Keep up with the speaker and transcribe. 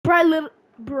my little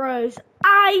bros,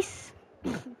 Ice.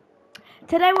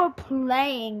 Today we're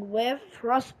playing with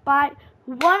Frostbite,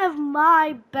 one of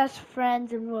my best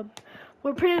friends, and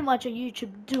we're pretty much a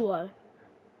YouTube duo.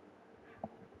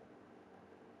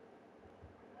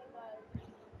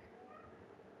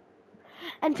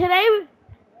 And today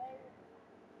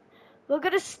we're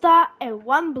gonna start a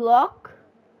one block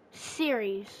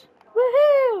series.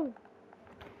 Woohoo!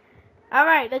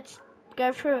 Alright, let's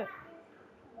go through it.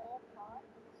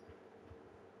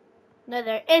 No,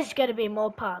 there is gonna be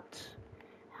more parts.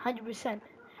 100%.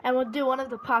 And we'll do one of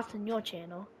the parts on your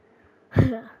channel.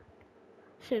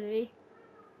 Should we?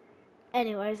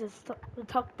 Anyways, we'll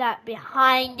talk that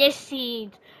behind the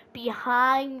scenes.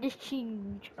 Behind the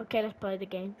scenes. Okay, let's play the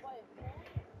game.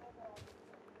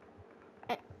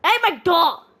 Hey, my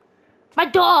door! My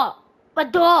door! My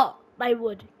door! My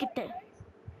wood. Get there.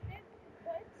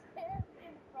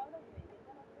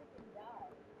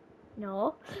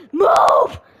 No.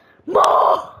 Move!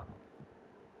 Move!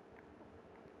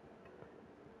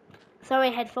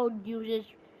 Sorry, headphone users.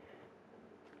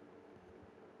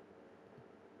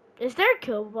 Is there a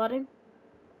kill button?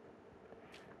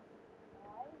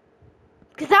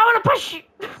 Because I want to push you.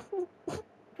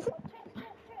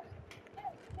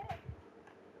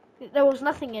 There was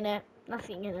nothing in it.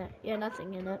 Nothing in it. Yeah,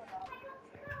 nothing in it.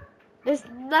 There's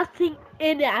nothing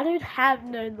in it. I don't have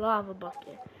no lava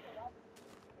bucket.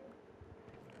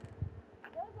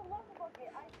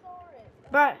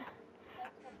 But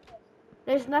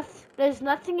there's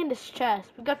nothing in this chest.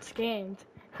 We got scammed.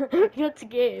 We got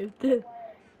scammed.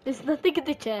 There's nothing in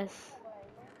the chest.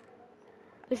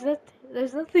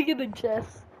 There's nothing in the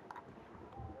chest.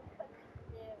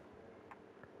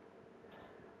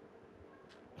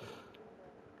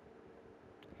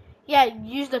 Yeah,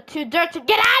 use the 2 dirt to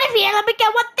get out of here. Let me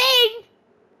get one thing.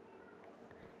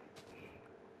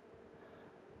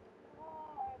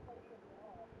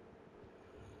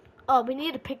 Oh, we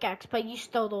need a pickaxe, but you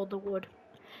stole all the wood.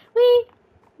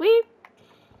 We.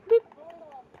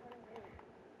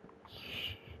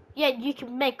 Yeah, you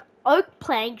can make oak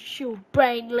planks, you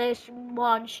brainless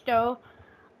monster.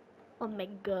 Oh my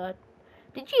god.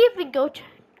 Did you even go to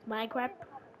Minecraft?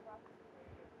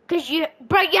 Cause you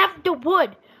have the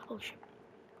wood. Oh shit.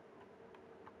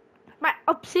 My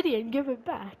obsidian, give it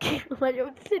back. My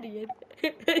obsidian.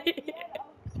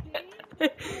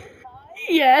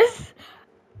 Yes.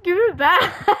 Give it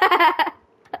back.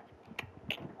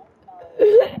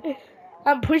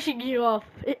 I'm pushing you off.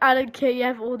 I don't care, you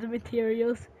have all the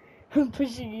materials. I'm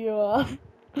pushing you off.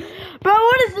 Bro,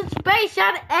 what is the space? You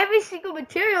had every single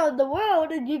material in the world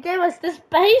and you gave us the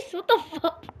space? What the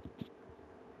fuck?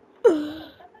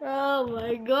 Oh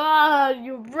my god,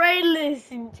 you're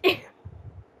brainless.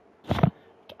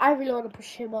 I really want to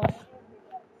push him off.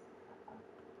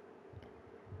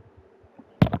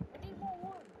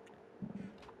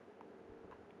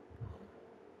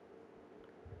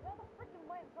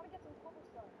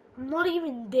 I'm not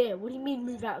even there. What do you mean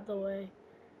move out of the way?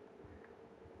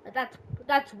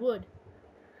 That's wood.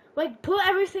 Like put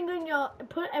everything in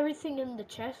the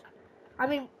chest. I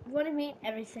mean, what do you mean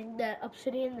everything? The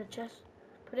obsidian in the chest.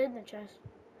 Put it in the chest.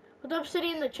 Put the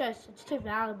obsidian in the chest. It's too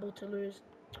valuable to lose.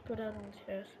 Put it in the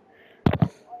chest.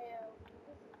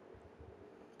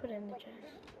 Put it in the chest.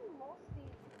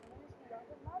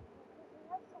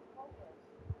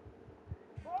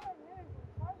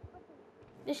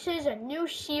 This is a new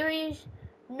series,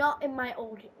 not in my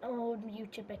old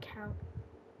YouTube account.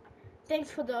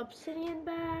 Thanks for the obsidian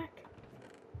back.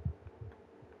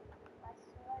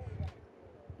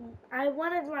 I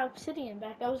wanted my obsidian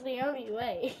back. That was the only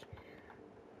way.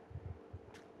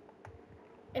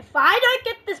 If I don't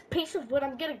get this piece of wood,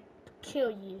 I'm gonna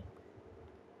kill you.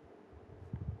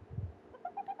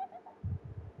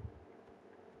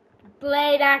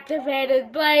 Blade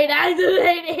activated. Blade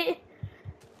activated.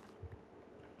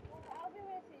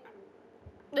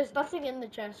 There's nothing in the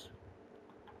chest.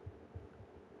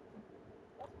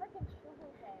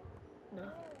 No.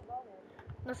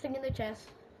 Nothing in the chest.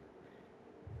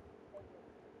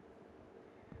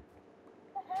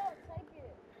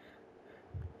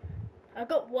 I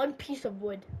got one piece of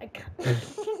wood. I can't.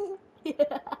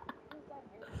 Yeah.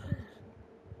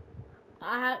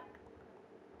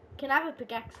 Can I have a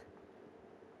pickaxe?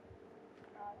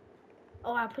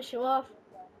 Oh, I'll push you off.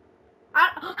 How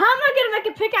am I gonna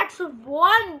make a pickaxe with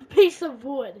one piece of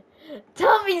wood?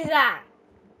 Tell me that.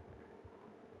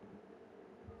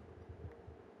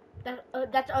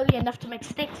 That's only enough to make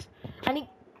sticks. I need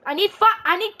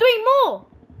 3 more.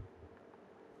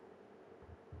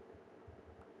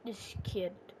 This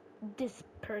kid, this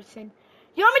person.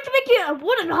 You want me to make you a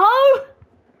wooden hoe?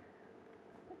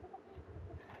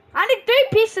 I need 3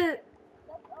 pieces.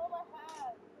 That's all I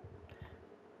have.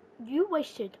 You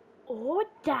wasted all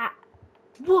that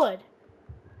wood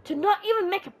to not even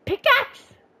make a pickaxe?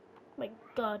 My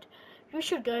god. You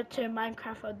should go to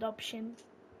Minecraft adoption.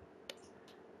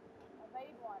 I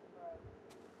made one,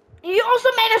 bro. You also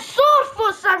made a sword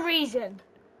for some reason.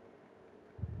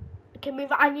 Okay,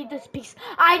 move. I need this piece.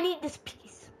 I need this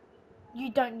piece. You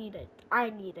don't need it.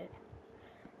 I need it.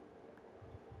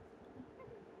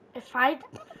 If I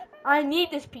need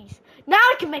this piece. Now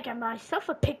I can make myself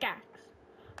a pickaxe.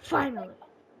 Finally.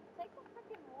 Take the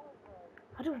freaking wood, bro.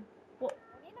 I don't. What?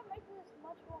 We need to make this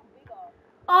much more bigger.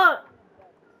 Oh,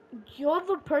 you're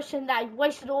the person that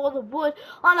wasted all the wood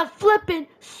on a flippin'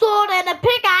 sword and a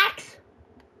pickaxe.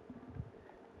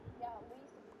 Yeah, at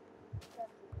least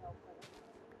that's helpful.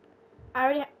 I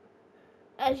already.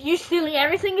 You stealing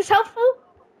everything is helpful.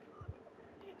 I'm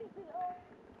just getting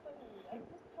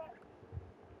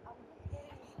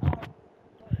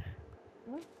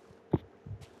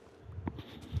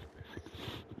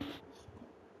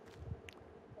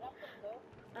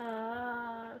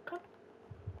Come.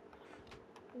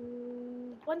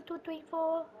 1, 2, 3,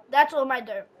 4. That's all my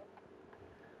dirt.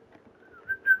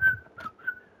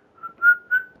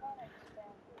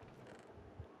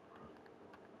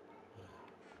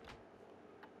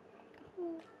 Do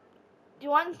you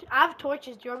want? I have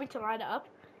torches. Do you want me to light it up?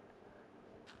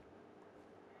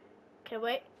 Okay,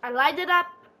 wait. I light it up.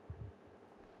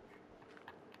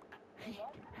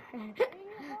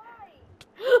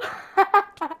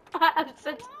 I'm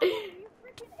such. You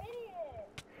freaking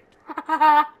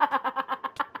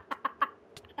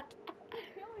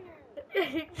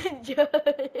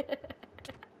idiot!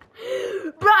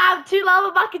 Bro, I have 2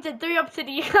 lava buckets and 3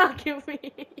 obsidian. You can't give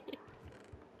me.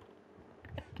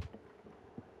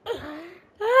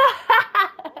 No, I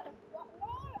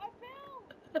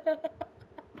fell!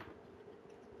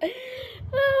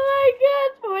 Oh my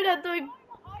god, we're not doing.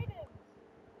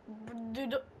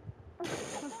 Dude.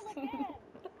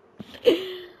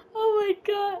 Oh my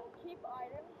god. Keep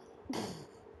items.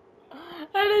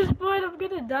 At this point, I'm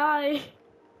gonna die.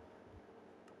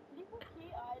 People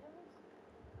key items.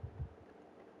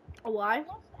 Why? I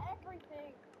lost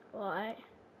everything. Why?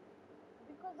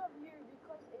 Because of you,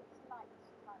 because it's night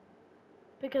time.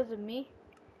 Because of me?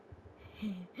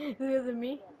 Because of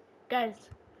me? Guys.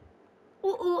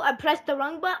 Ooh, I pressed the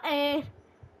wrong button. Wait,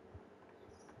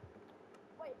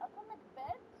 I can make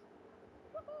beds?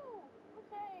 Woohoo!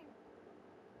 Okay.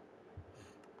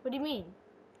 What do you mean?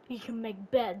 You can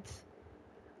make beds.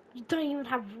 You don't even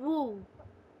have wool.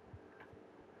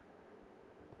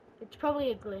 It's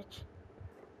probably a glitch.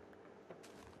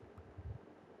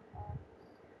 No,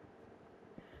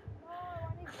 I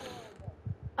need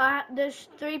wood. There's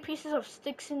 3 pieces of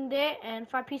sticks in there and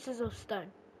 5 pieces of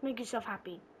stone. Make yourself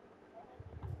happy.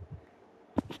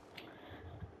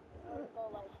 Go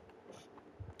like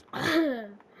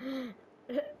 3.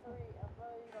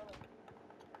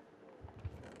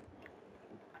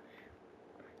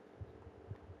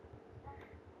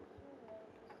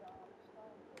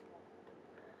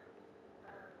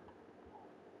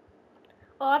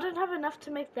 Oh, I don't have enough to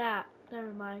make that.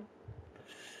 Never mind.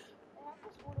 I have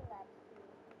this wooden axe too.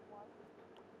 One.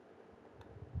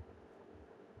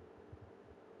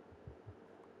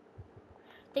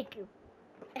 Thank you.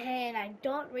 And I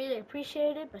don't really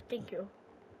appreciate it, but thank you.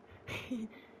 Okay, can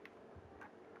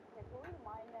we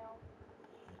mine now?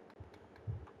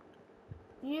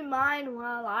 You mine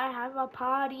while I have a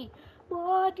party.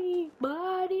 Body.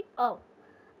 Oh,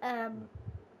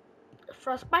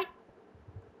 frostbite.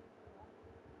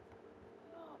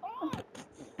 Oh!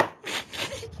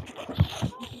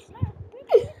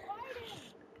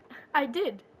 I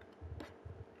did.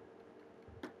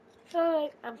 So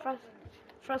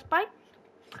frostbite.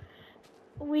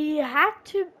 We have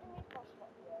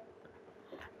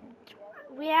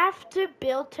to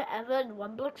build to Evan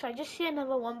 1 block. So I just see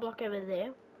another 1 block over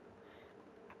there.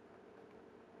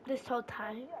 This whole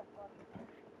time.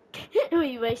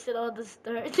 We wasted all the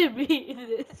stone to be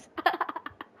this.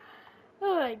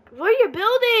 Oh my, what are you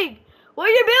building? What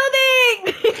are you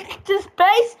building? To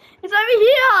space? It's over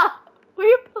here. Where are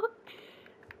you building?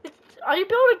 Are you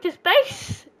building to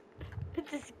space?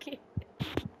 This is cute.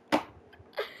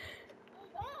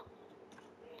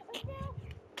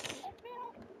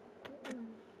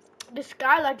 The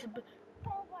sky likes.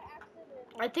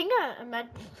 I think I meant.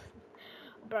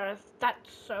 Bro, that's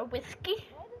so whiskey.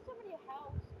 Why is there a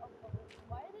house of the roof?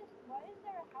 Why is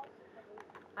there a house of the roof?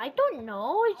 I don't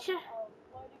know. It's just. A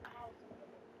floating house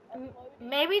of the roof.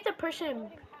 Maybe the person.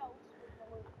 Floating house with the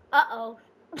roof. Uh-oh.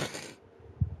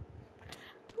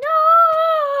 No,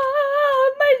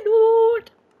 my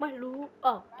loot. My loot.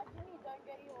 Oh. Imagine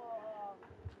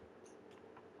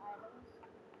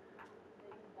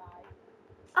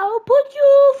I'll put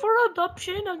you for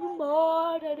adoption on your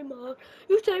mind anymore.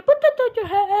 You say put that on your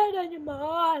head and your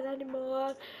mind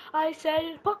anymore. I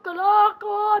said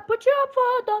Pakalaka, I put you up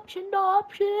for adoption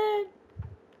option. You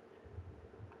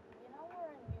know we're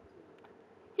on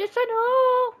YouTube. Yes, I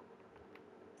know.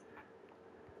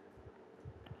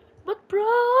 But bro,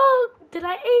 did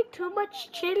I eat too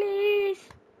much chilies?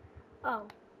 Oh,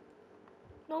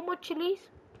 no more chilies?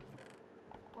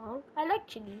 Oh, I like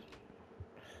chilies.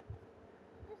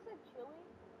 You just said chili?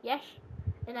 Yes.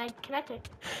 And can I take?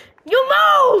 You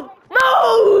move!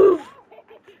 Move!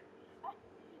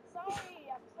 Sorry,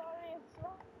 I'm sorry. I'm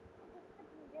trying to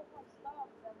freaking get my stuff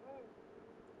and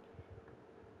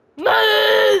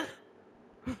Move!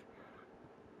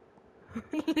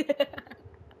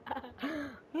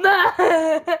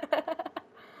 move. Move!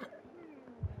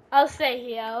 I'll stay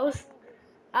here. Let me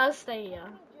I'll stay here.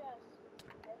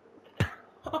 Let me just.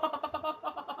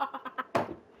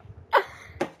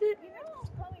 You know I'm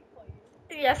coming for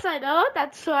you. Yes, I know.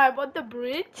 That's why I'm on the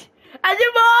bridge.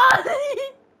 Animal!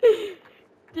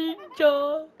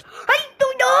 Ninja. I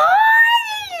don't know!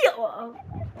 Uh-oh.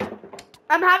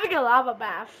 I'm having a lava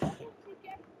bath. You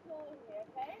get cool in here,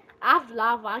 okay? I have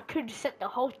lava. I could set the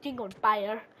whole thing on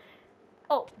fire.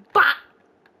 Oh, bah!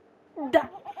 Da.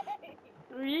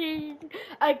 I,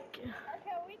 Okay,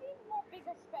 we need more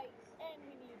bigger space and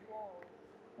we need walls.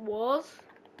 walls?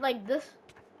 Like this?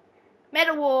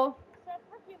 Metal wall. It's a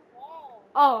freaking wall.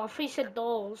 Oh, I thought you said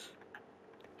dolls.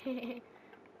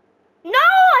 No,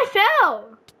 I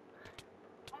fell!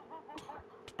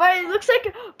 But it looks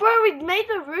like, bro, we made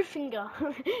the roof finger.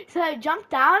 So I jump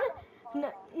down.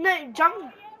 No, jump. Oh,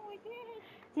 yeah, we did.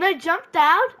 No, jump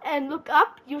down and look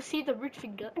up. You'll see the root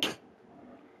finger. I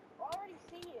already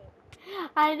see it.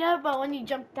 I know, but when you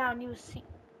jump down, you'll see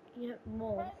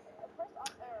more. Press up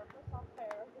arrow. Press up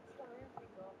arrow. It's the root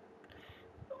finger.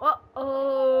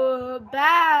 Uh-oh,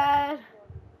 bad.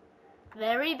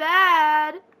 Very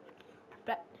bad.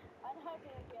 I'm not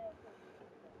gonna get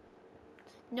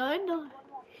it. No. One more.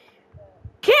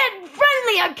 Kid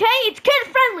friendly, okay? It's kid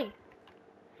friendly.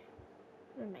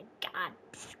 Oh my god,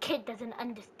 this kid doesn't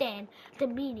understand the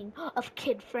meaning of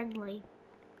kid friendly.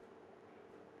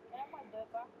 Can I have my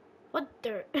dirt back? What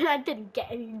dirt? I didn't get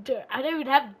any dirt. I don't even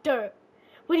have dirt.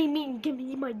 What do you mean, give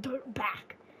me my dirt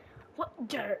back? What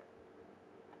dirt?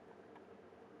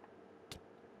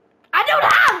 I don't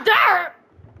have dirt!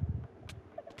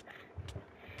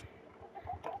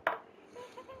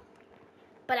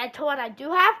 But I told what I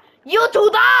do have. You to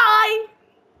die!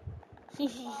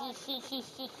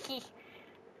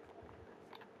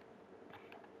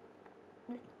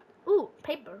 Ooh,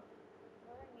 paper.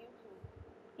 We're on YouTube.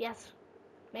 Yes,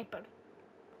 paper.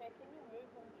 Okay, can you move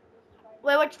and just try?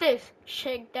 Wait, watch this.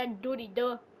 Shake that doody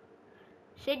do.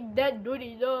 Shake that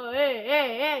doody do. Hey,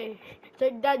 hey, hey.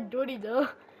 Shake that doody do.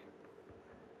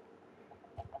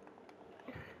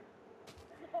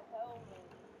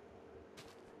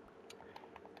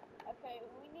 Okay,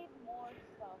 we need more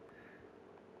stuff.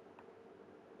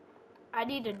 I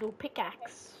need a new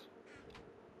pickaxe.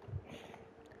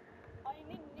 Oh, you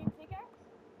need a new pickaxe?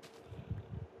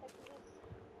 Like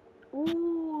this.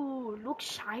 Ooh, looks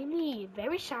shiny.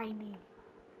 Very shiny.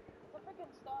 It's a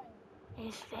freaking stone.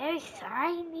 It's very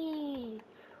shiny.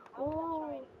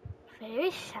 Oh,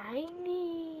 very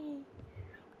shiny.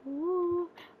 Ooh.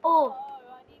 Oh, Oh,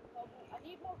 I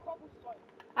need more cobblestone.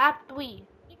 I have 3. Can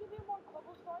you give me more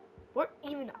cobblestone? We're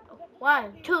even.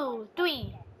 1, 2,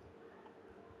 3.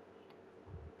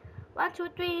 1, 2,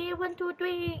 3. 1, 2,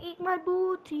 3. Eat my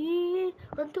booty.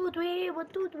 1, 2, 3. 1,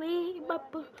 2, 3. Eat my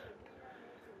booty.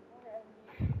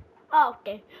 Oh,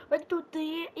 okay. 1, 2,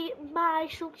 3. Eat my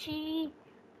sushi.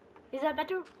 Is that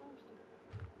better?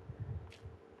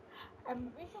 The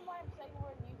reason why I'm saying we're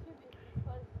on YouTube is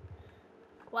because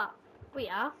Wow, we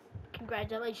are.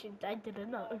 Congratulations, I didn't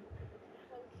know. it's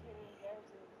because you're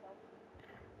embarrassing yourself.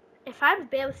 If I'm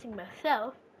embarrassing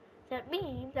myself, that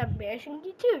means I'm embarrassing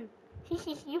you too.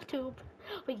 YouTube.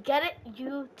 We get it?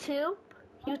 YouTube?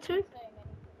 I'm YouTube? not saying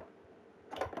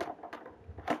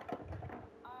anything.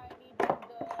 I need the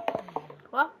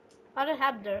Well, I don't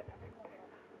have dirt.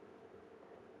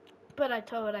 But I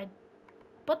told I.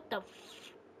 What the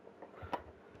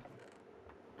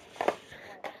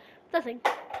Nothing.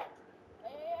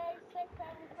 Hey, say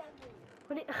family friendly.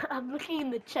 What do you, I'm looking in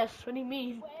the chest. What do you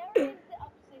mean? Where is the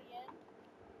obsidian?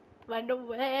 Run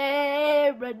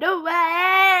away, run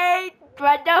away,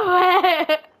 run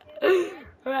away,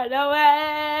 run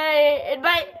away.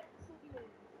 Invite.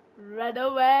 Run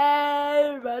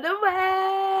away, run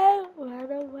away,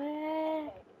 run away.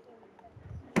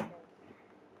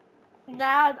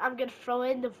 Now I'm gonna throw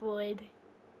in the void.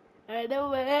 Run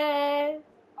away.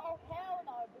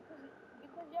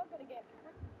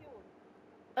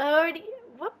 I already.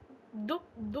 Whoop. Doop.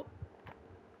 Doop.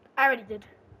 I already did.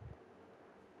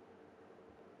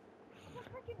 It's a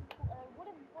freaking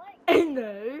wooden plank. I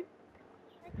know.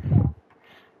 Trickster.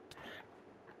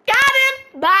 Got it!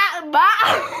 Bah!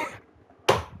 Bah!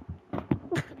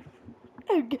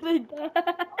 I'm gonna die.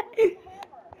 Oh, it's a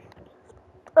hammer.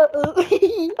 Uh-oh.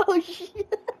 Oh, shit. Frick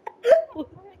hammer. I was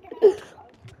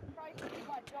trying to do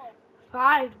my job.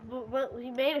 Fine, but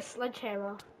we made a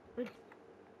sledgehammer. I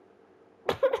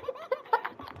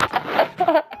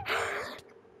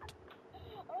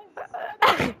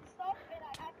was doing stuff and I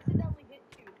accidentally hit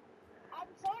you. I'm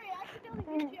sorry, I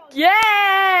accidentally hit you.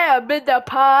 Yeah, I'm in the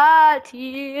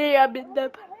party. I'm in the.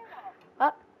 What's the hammer?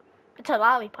 What? It's a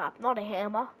lollipop, not a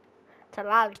hammer. It's a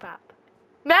lollipop.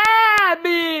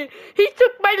 Mommy, he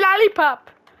took my lollipop.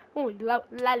 Oh,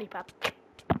 lollipop. Okay,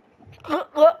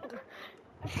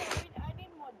 I need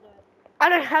more dirt. I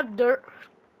don't have dirt,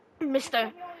 Mister.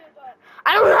 Give me all your dirt.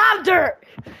 I don't have dirt.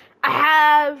 I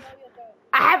have. Give me all your dirt.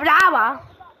 I have lava.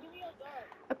 Give me your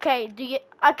dirt. Okay, do you?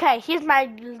 Okay, here's my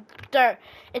dirt.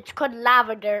 It's called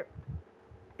lava dirt.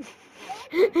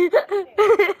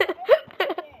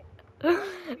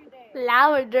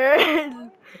 Lava dirt.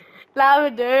 Lava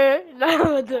dirt.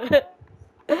 Lava dirt.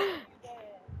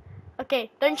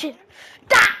 Okay, don't you?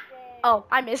 Da! Oh,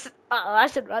 I missed. Oh, I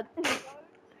should run.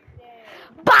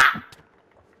 Bah!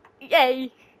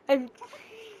 Yay! And It's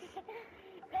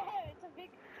a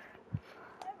big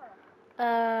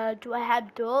hammer. do I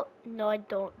have dirt? No, I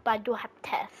don't. But I do have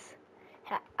tests.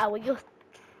 I will use.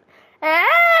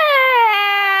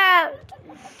 Ah! Oh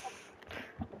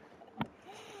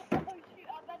shoot, I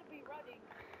better be running.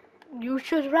 You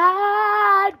should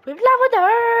ride with lava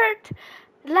dirt.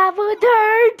 Lava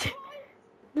dirt.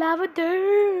 Lava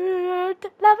dirt.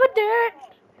 Lava dirt.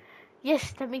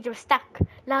 Yes, that means you're stuck.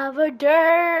 Lava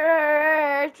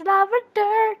dirt. Lava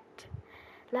dirt.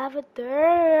 Lava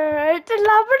dirt.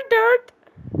 Lava dirt.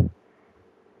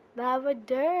 Lava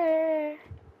dirt.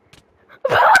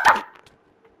 What the?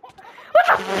 What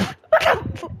the? What the?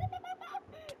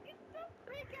 Get the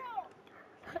freak out!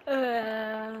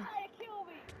 Uh, Kill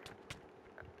me!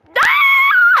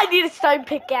 I need a stone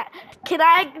pickaxe. Can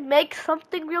I make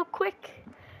something real quick?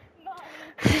 No. What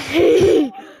are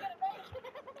you gonna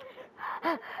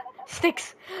make?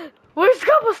 Sticks. Where's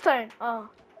cobblestone? Oh,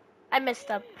 I messed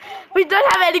up. We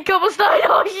don't have any cobblestone.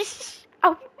 Oh,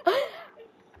 oh.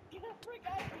 Get the freak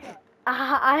out of here!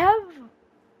 I have.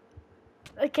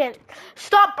 Okay,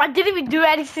 stop! I didn't even do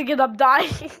anything and I'm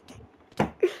dying.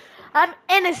 I'm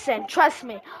innocent. Trust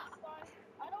me. I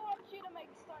don't want you to make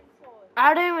stone sword.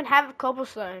 I don't even have a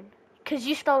cobblestone because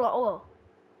you stole it all.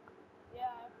 Yeah, I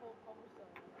have full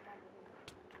cobblestone.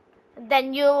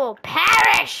 Then you will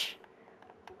perish.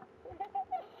 Okay.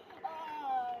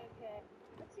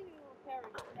 Let's see who will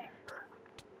perish next.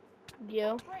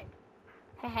 You. Frick.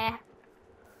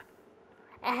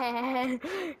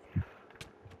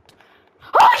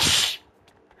 Oh, shh!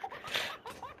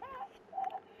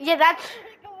 Yeah,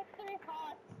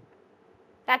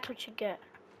 that's what you get.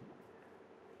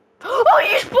 Oh,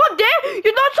 you spawned there?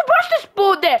 You're not supposed to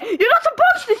spawn there. You're not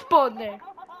supposed to spawn there.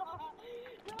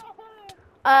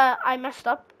 I messed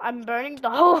up. I'm burning the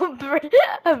whole.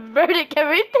 I'm burning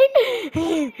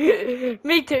everything.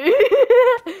 Me too.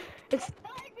 It's.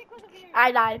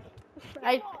 I died.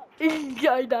 I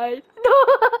died. No.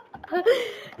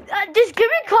 Just give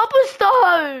me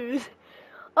cobblestones.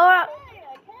 Or.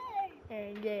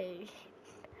 Okay. Yay.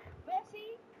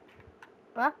 Bessie,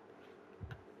 What?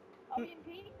 are we in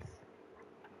peace?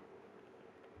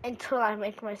 Until I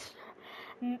make my.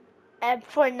 And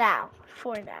for now.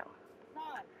 For now. No.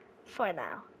 For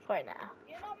now. For now.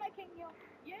 You're not making your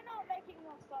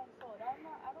stone sword. I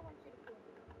don't want you to kill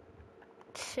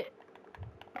me.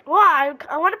 Why?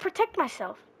 I want to protect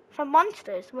myself from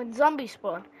monsters when zombies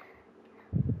spawn.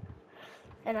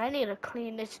 And I need to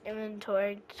clean this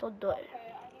inventory. So dirt.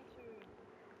 Okay, I need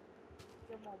to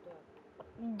get more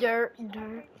dirt. Dirt. I'm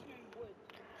going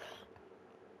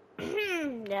to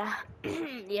wood. Yeah.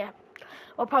 Yeah.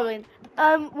 Or probably.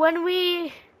 When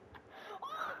we.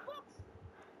 Oh, books!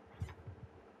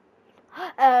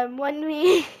 When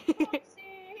we.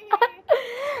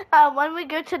 When we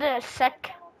go to the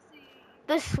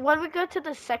when we go to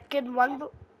the second one.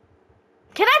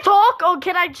 Can I talk or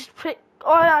can I just put?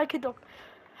 Or I can talk.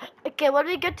 Okay, when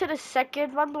we get to the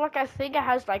second one block, I think it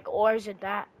has like ores in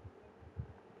that.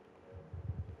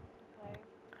 Okay.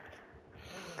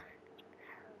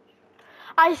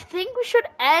 I think we should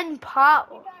end part.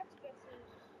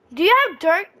 Do you have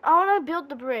dirt? I want to build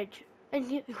the bridge.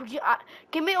 And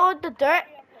give me all the dirt.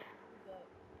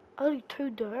 Only 2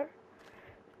 dirt?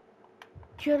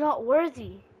 You're not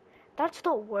worthy. That's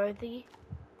not worthy.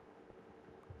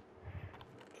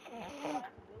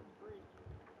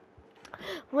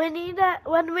 We need that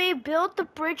when we build the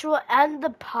bridge. We'll end the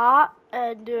part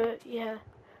and yeah,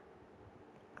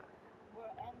 We're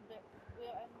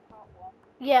in part 1.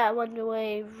 yeah. When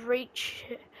we reach,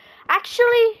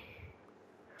 actually,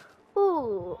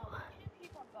 ooh, We should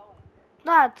keep on going.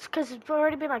 nah, it's because it's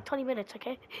already been like 20 minutes.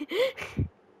 Okay.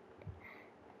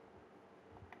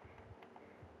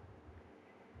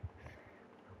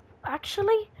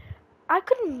 Actually, I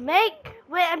could make.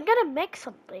 Wait, I'm gonna make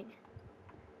something.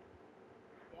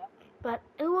 Yeah. But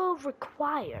it will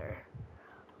require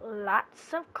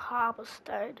lots of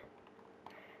cobblestone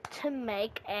to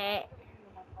make a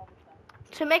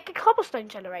cobblestone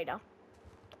generator.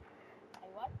 Hey,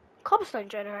 what? Cobblestone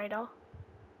generator.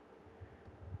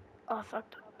 Oh fuck.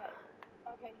 Okay.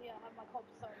 Okay, here, I have my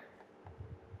cobblestone.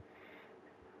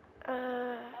 Uh,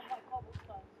 I have my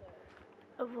cobblestone, sir.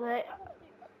 wait,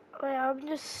 wait. I'm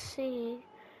just seeing.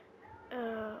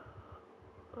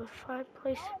 A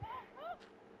fireplace. Oh, no, no!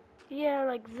 Yeah,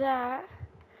 like that.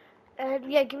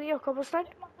 And yeah, give me your cobblestone.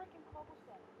 Get my freaking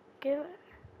cobblestone. Give it.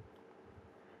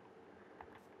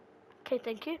 Okay,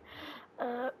 thank you. I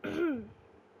want a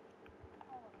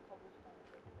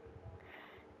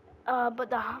cobblestone But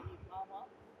the armor.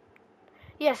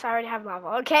 yes, I already have lava.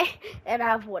 Okay, and I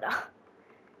have water.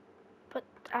 But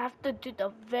I have to do the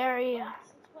very. Since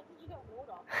when did you get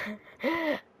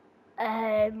water?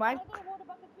 My. I got a water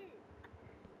bucket too.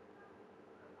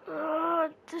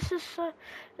 This is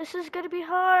this is gonna be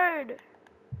hard.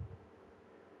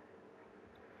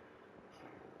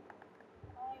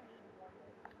 I need water.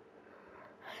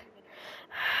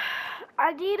 I'm getting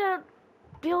I need to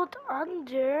build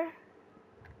under,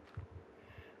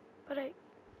 but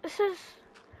this is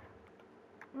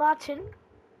Martin.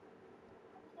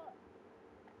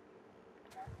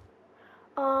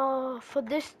 For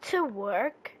this to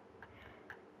work,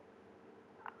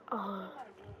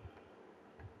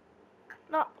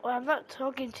 no, I'm not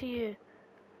talking to you.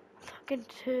 I'm talking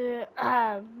to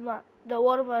the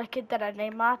water bucket that I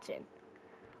named Martin.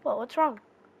 What? What's wrong?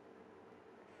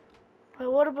 My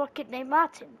water bucket named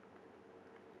Martin.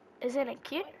 Isn't it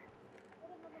cute?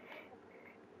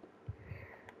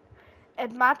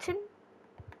 And Martin,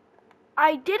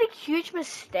 I did a huge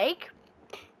mistake.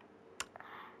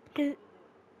 'Cause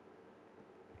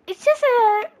it's just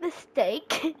a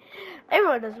mistake.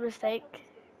 Everyone does a mistake.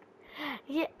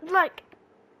 Yeah, like,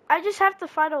 I just have to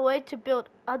find a way to build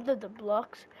under the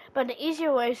blocks, but the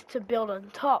easier way is to build on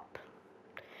top.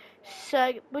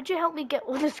 So, would you help me get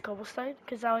all this cobblestone?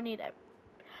 Because I will need it.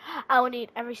 I will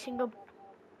need every single.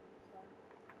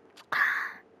 But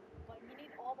you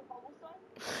need all the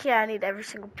cobblestone? Yeah, I need every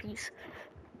single piece.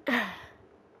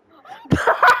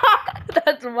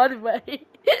 That's one way.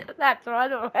 That's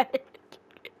one way.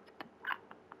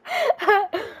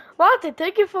 Martin,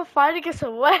 thank you for finding us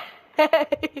away. I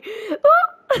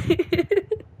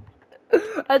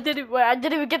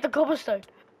didn't even get the cobblestone.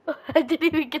 I didn't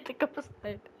even get the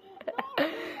cobblestone. No,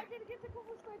 I didn't get the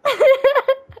cobblestone.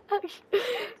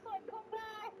 Cobblestone, come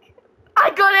back! I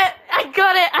got it. I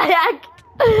got it.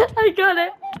 I got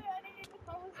it. I need the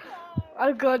cobblestone.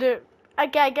 I got it.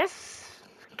 Okay, I guess.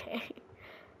 Okay.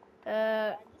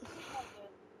 I just need my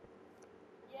dirt.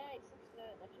 Yay, 6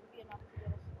 dirt. That should be enough to get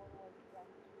us all the way down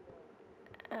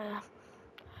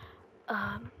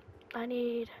to I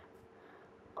need.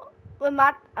 Well,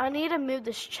 Matt, I need to move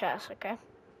this chest. Okay.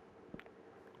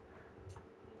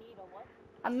 You need a what?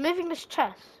 I'm moving this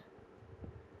chest.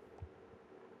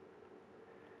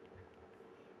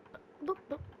 Boop,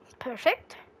 boop.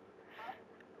 Perfect.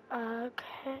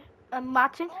 Okay.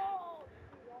 Martin, Oh,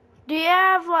 do you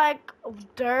have like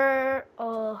dirt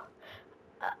or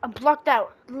a block that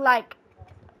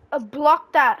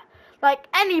like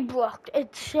any block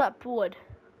except wood?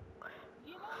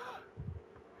 you know what?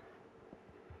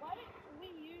 Why didn't we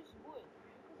use wood?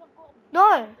 Because I've got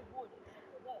No, wood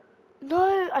except for that.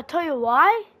 no. I tell you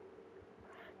why.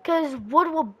 Because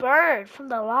wood will burn from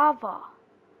the lava.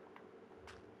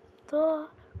 The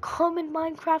common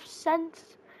Minecraft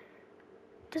sense.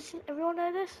 Doesn't everyone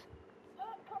know this?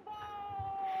 Come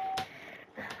back!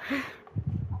 I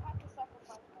have to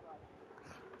sacrifice my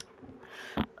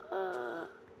life.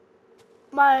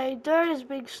 My dirt is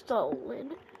being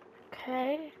stolen.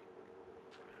 Okay.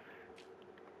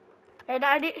 And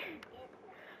I need,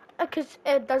 because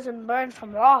it doesn't burn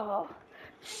from lava,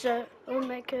 so we'll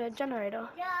make a generator.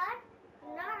 Dad,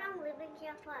 I'm living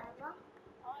here forever.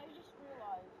 I just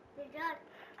realized. Hey, Dad,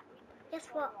 guess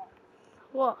what?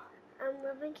 What? I'm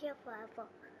living here forever.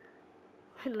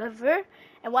 We live here?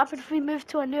 And what happens if we move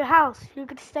to a new house? You're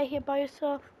gonna stay here by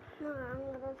yourself? No,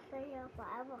 I'm gonna stay here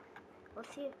forever. We'll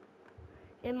see.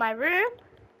 In my room?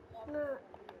 No,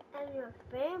 and your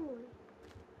family.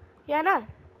 Yeah, I know.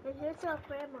 And here's your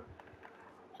grandma.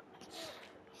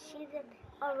 She's in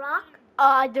a rock. Oh,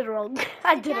 I did it wrong.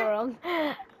 I did it wrong.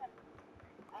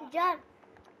 John,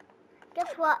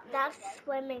 guess what? Dad's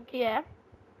swimming. Yeah.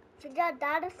 So John,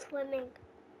 Dad is swimming.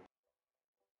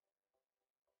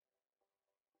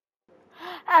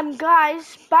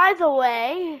 Guys, by the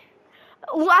way,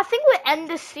 well, I think we end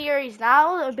this series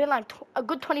now. It's been like a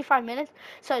good 25 minutes.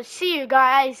 So see you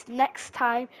guys next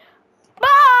time.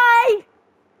 Bye!